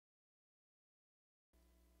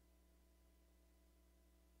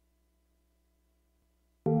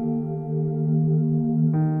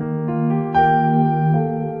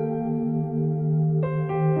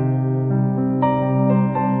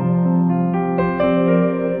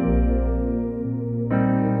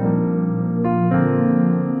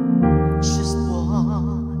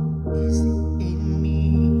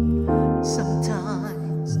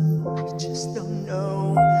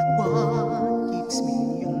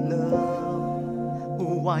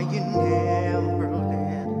why you never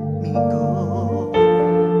let me go.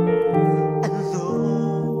 And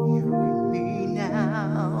though you're with me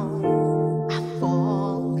now, I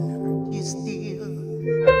fall and hurt you still.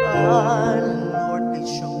 But Lord,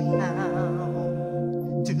 please show me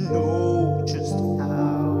how to know just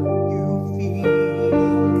how you feel.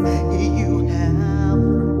 You have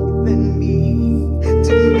forgiven me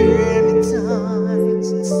too many times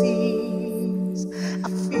and seas. I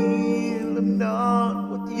feel I'm not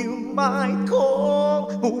what you might call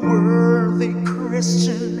a worthy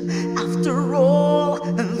Christian after all.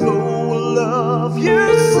 And though I love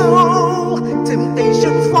you so,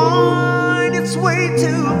 temptation finds its way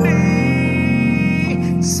to me.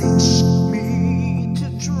 Teach me to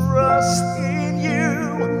trust in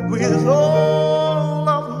you with all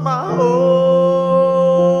of my heart,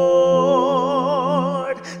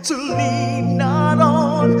 to lean not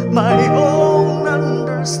on my own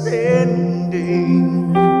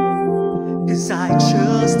understanding, 'cause I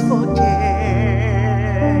just forget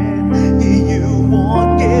you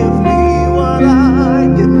won't give me what I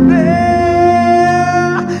can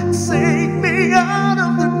bear. Take me out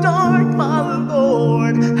of the dark, my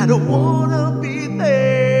Lord, I don't wanna be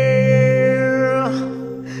there.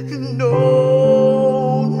 No,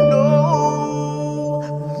 no.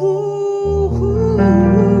 Ooh.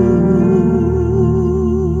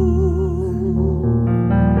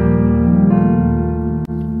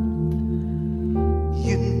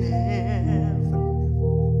 You never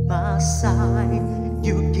my side,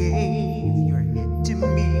 you gave your head to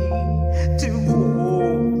me to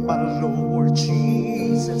hold my Lord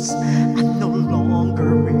Jesus. I'm no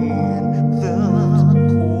longer in the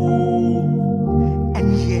cold, and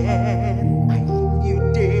yet I leave you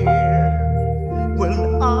there. When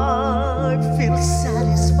I feel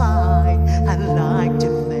satisfied, I like to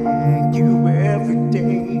thank you every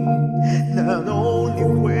day. Not only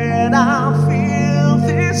when I feel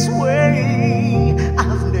this way,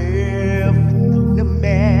 I've never known a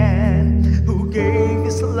man who gave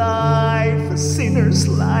his life for sinners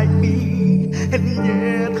like me. And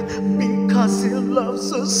yet, because he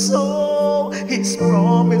loves us so, he's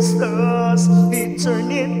promised us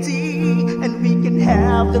eternity, and we can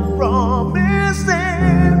have the promise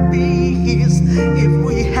and peace if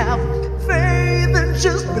we have faith and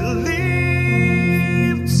just believe.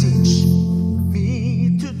 Teach me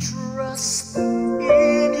to trust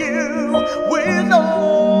in you with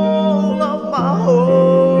all of my heart,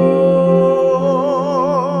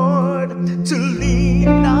 to lean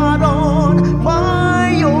not on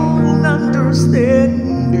my own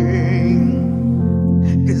understanding,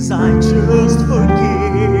 'cause I just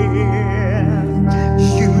forget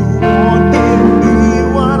you won't give me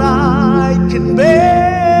what I can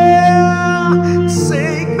bear.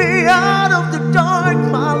 Take me out of the dark,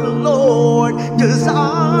 my Lord, 'cause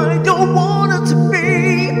I don't want it to be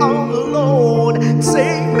all alone.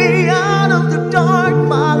 Take me out of the dark,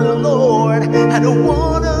 my Lord, I don't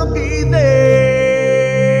want to be there.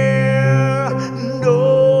 No,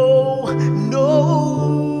 no,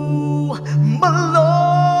 my Lord.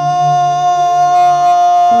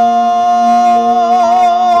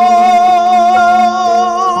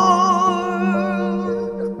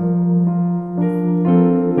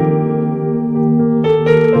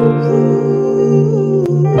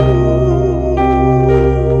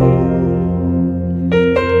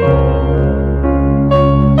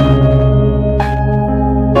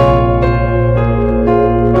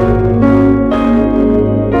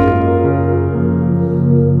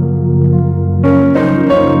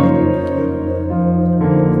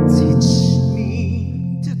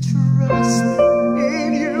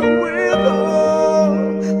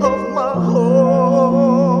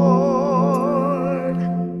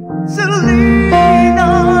 To lean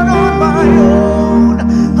not on my own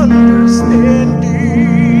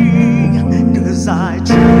understanding, 'cause I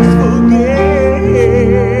just forget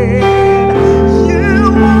you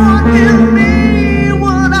won't give me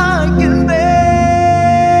what I can bear.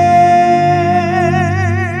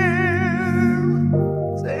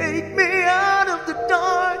 Take me out of the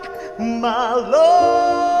dark, my Lord,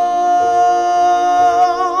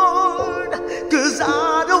 'cause I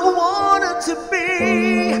don't want it to be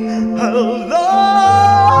alone.